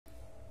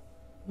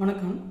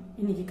வணக்கம்.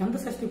 இன்னைக்கு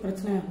கந்தசஷ்டி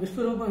பிரச்சனை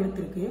விஸ்வரூபம்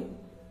எடுத்திருக்கு.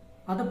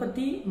 அதை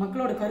பத்தி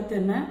மக்களோட கருத்து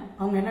என்ன,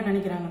 அவங்க என்ன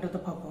நினைக்கிறாங்கன்றத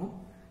பார்ப்போம்.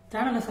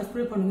 சேனலை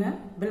சப்ஸ்கிரைப் பண்ணுங்க,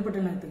 பெல்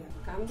பட்டன் அழுத்துங்க.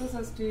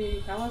 கந்தசஷ்டி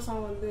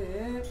கவசம்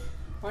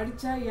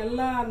படிச்சா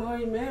எல்லா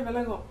நோயுமே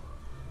விலகும்.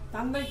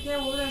 தந்தைக்கே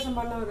உபதேசம்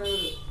பண்ணவர்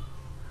அவரு.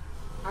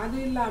 அது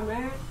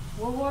இல்லாம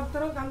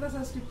ஒவ்வொருத்தரும்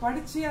கந்தசஷ்டி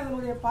படிச்சு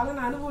அதனுடைய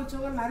பலனை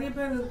அனுபவிச்சவங்க நிறைய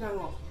பேர்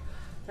இருக்காங்க.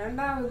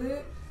 ரெண்டாவது,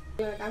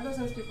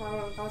 கந்தசஷ்டி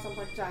கவசம்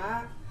படிச்சா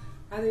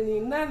அது நீ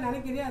என்ன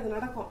நினைக்கிறியோ அது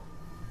நடக்கும்.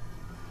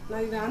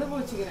 நான் இதை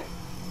அனுபவிச்சுக்கிறேன்.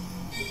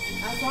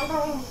 அது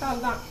சொல்றவங்க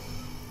முட்டாள் தான்.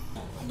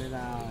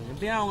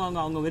 எப்படியா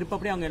அவங்க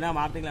விருப்பப்படி அவங்க எல்லா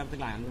வார்த்தைகளை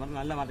எடுத்துக்கலாம். அந்த மாதிரி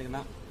நல்ல வார்த்தைகள்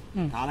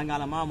தான்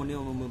காலங்காலமா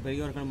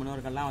பெரியோர்கள்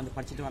முன்னோர்கள்லாம்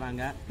படிச்சுட்டு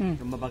வராங்க.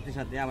 ரொம்ப பக்தி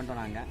சத்தியா வந்துட்டு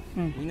வராங்க.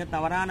 நீங்க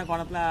தவறான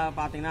கோணத்துல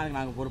பாத்தீங்கன்னா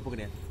அதுக்கு நாங்க பொறுப்பு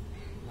கிடையாது.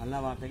 நல்ல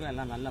வார்த்தைகள்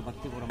எல்லாம் நல்ல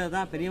பக்தி பூர்வம்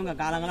தான் பெரியவங்க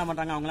காலங்களாம்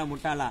பண்றாங்க. அவங்க எல்லாம்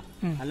முட்டாளா?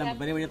 நல்ல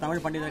பெரிய பெரிய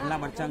தமிழ்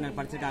பண்டிதர்கள்லாம்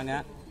படிச்சிருக்காங்க.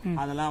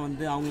 அதெல்லாம்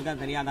அவங்களுக்கு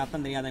தெரியாத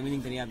அர்த்தம் தெரியாதா,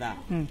 மீனிங் தெரியாதா,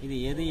 இது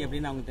எது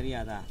எப்படின்னு அவங்க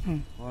தெரியாதா?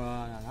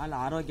 அதனால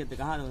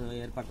ஆரோக்கியத்துக்காக அது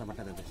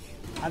ஏற்படுத்தப்பட்டது.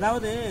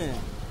 அதாவது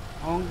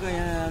அவங்க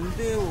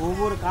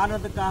ஒவ்வொரு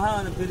காரணத்துக்காக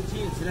அதை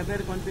பிரிச்சு சில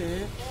பேருக்கு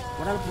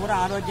உடல் பூரா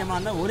ஆரோக்கியமா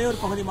இருந்தா ஒரே ஒரு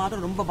பகுதி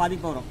மாத்திரம் ரொம்ப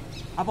பாதிப்பு வரும்.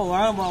 அப்போ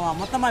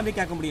மொத்தமா எப்படி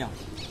கேட்க முடியும்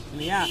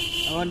இல்லையா?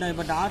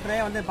 இப்போ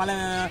டாக்டரே பல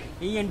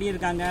இஎன்டி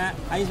இருக்காங்க,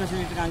 ஐ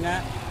ஸ்பெஷலிஸ்ட் இருக்காங்க,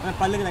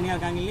 பல்லுக்கு தனியா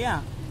இருக்காங்க இல்லையா?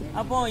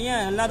 அப்போ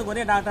ஏன் எல்லாத்துக்கும்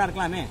ஒரே டாக்டரா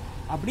இருக்கலாமே?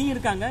 அப்படியும்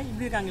இருக்காங்க,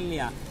 இப்படி இருக்காங்க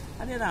இல்லையா?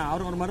 அதேதான்,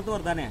 அவர் ஒரு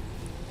மருத்துவர் தானே.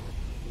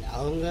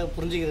 அவங்க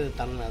புரிஞ்சுக்கிறது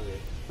தன்மை.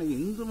 அது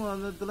இந்து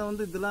மதத்துல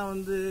இதெல்லாம்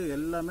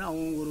எல்லாமே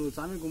அவங்க ஒரு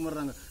சாமி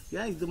கும்பிடுறாங்க.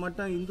 ஏன் இது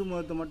மட்டும் இந்து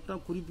மதத்தை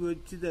மட்டும் குறிப்பு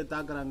வச்சு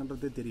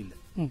தாக்குறாங்கன்றதே தெரியல.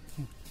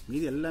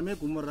 மீது எல்லாமே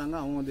கும்பிடுறாங்க,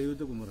 அவங்க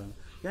தெய்வத்தை கும்பிடுறாங்க.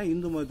 ஏன்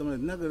இந்து மதத்தை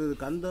என்ன கிடையாது?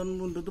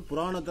 கந்தன்ன்றது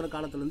புராணத்துல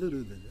காலத்துல இருந்து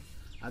இருக்குது.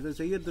 அதை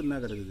செய்யறது என்ன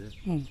கிடைக்குது?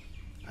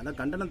 அதான்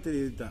கண்டனம்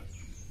தெரியுது தான்.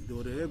 இது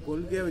ஒரு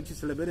கொள்கையை வச்சு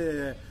சில பேர்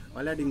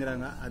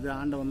விளையாடிங்கிறாங்க. அது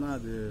ஆண்டவன் தான்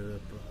அது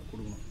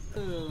கொடுக்கணும்.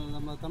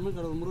 நம்ம தமிழ்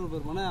கடவுள் முருகர்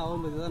பெருமானே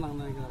அவமதித்து தான்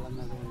நாங்கள்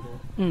நினைக்கிறோம்.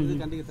 இது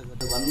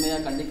கண்டிக்கத்தக்கது,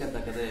 வன்மையாக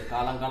கண்டிக்கத்தக்கது.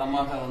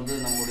 காலங்காலமாக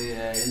நம்முடைய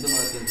இந்து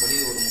மதத்தின்படி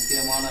ஒரு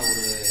முக்கியமான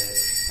ஒரு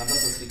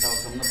கந்தசஷ்டி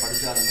கவசம்னு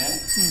படித்தாலுமே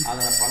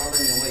அதில்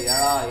பலரஞ்சவங்க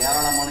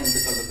ஏராளமான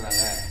இந்துக்கள்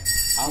இருக்கிறாங்க.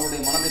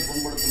 அவங்களுடைய மனதை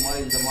புண்படுத்தும்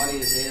மாதிரி இந்த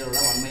மாதிரி செயலோட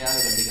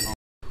வன்மையாக கண்டிக்கணும்.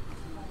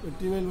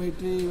 வெற்றிவேல்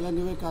வயிற்று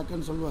விலங்குவே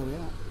காக்கன்னு சொல்லுவார்.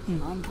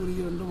 ஆண்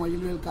குறுகி ரெண்டும்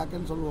மயில்வேல்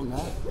காக்கன்னு சொல்லுவாங்க.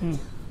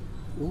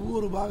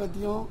 ஒவ்வொரு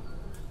பாகத்தையும்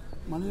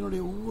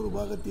மனிதனுடைய ஒவ்வொரு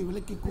பாகத்தையும்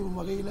விலக்கி கூறும்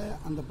வகையில்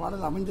அந்த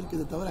பாடல்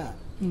அமைந்திருக்கிறது தவிர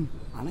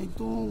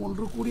அனைத்தும்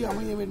ஒன்று கூடி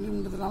அமைய வேண்டும்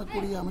என்றதுனால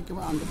கூடி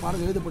அமைக்க அந்த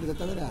பாடல் எழுதப்படுதே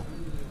தவிர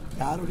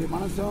யாருடைய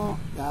மனசும்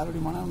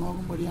யாருடைய மன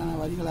நோக்கும்படியான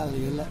வரிகள்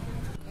அதில் இல்லை.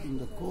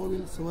 இந்த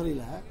கோவில்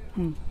சுவரில்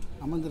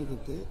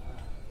அமர்ந்திருக்கிறது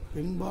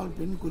பெண்பால்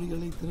பெண்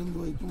குறிகளை திறந்து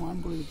வைக்கும்,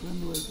 ஆண் குறிகளை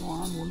திறந்து வைக்கும்,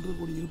 ஆண் ஒன்று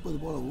கூடி இருப்பது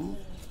போலவும்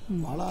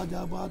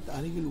வாலாஜாபாத்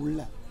அருகில் உள்ள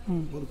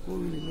ஒரு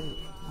கோவிலில்,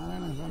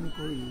 நாராயணசாமி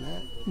கோவிலில்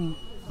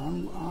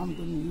ஆண்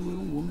பெண்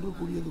இருவரும் ஒன்று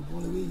கூடியது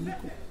போலவே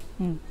இருக்கும்.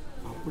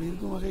 அப்படி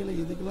இருக்கும் வகையில்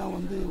இதுக்கெல்லாம்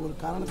ஒரு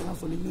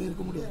காரணத்தெல்லாம் சொல்லிக்கிட்டே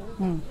இருக்க முடியாது.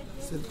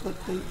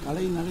 சிற்பத்தை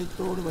கலை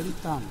நடைத்தோடு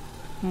வடித்தான்,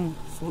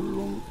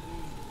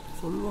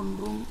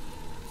 சொல்லொன்றும்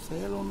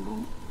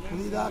செயலொன்றும்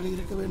புதிதாக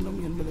இருக்க வேண்டும்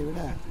என்பதை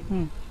விட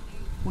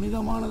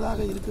புனிதமானதாக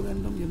இருக்க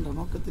வேண்டும் என்ற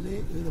நோக்கத்திலே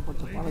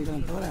எழுதப்பட்ட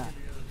பாடல்களை தவிர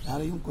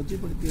யாரையும்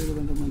கொச்சைப்படுத்தி எழுத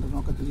வேண்டும் என்ற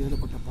நோக்கத்தில்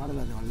எழுதப்பட்ட பாடல்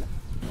அது அல்ல.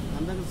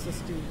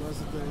 கந்தசஷ்டி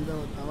கவசத்தை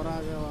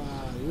தவறாக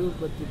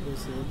இழிவுபடுத்தி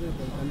பேசுவது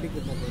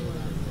கண்டிக்கத்தக்கது.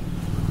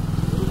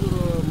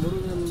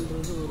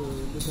 முருகன்றது ஒரு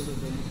எப்படி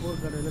சொல்றது,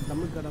 போர்க்கடையில்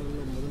தமிழ்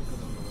கடவுளில் முதல்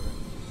கடவுள்.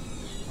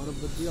 அவரை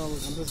பற்றி அவங்க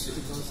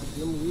கந்தசஷ்டி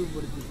கவசத்தையும்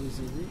இழிவுபடுத்தி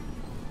பேசுவது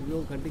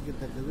மிகவும்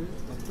கண்டிக்கத்தக்கது.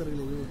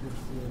 பக்தர்களை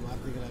இழிவுபடுத்திய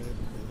வார்த்தைகளாக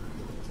இருக்கிறது.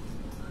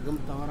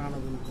 மிகவும்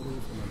தவறானதுன்னு கூட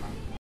சொல்லலாம்.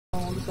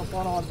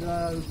 தப்பான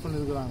வார்த்தையாக யூஸ்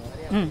பண்ணியிருக்கிறாங்க.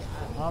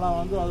 ஆனால்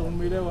அது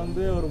உண்மையிலே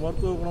ஒரு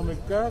மருத்துவ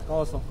குணமிக்க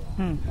கவசம்.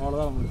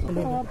 அவ்வளோதான்.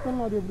 கெட்ட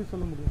வார்த்தைன்னு அது எப்படி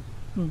சொல்ல முடியும்?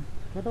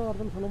 கெட்ட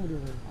வார்த்தைன்னு சொல்ல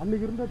முடியாது.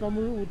 அன்னைக்கு இருந்த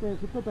தமிழ்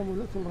சுத்த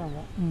தமிழில் சொல்கிறாங்க.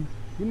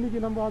 இன்னைக்கு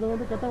நம்ம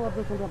அதை கெட்ட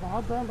வார்த்தை சொல்கிறோம்.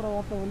 ஆத்தான்ற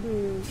வார்த்தை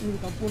இது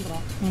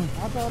தப்புன்றான்.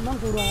 ஆத்தா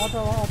தான் கூடுவாங்க,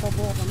 ஆத்தாவா ஆத்தா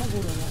போ ஆத்தான் தான்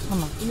கூடுவாங்க.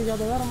 இன்னைக்கு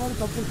அதை வேற மாதிரி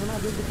தப்புன்னு சொன்னால்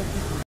அது எப்படி தப்பு?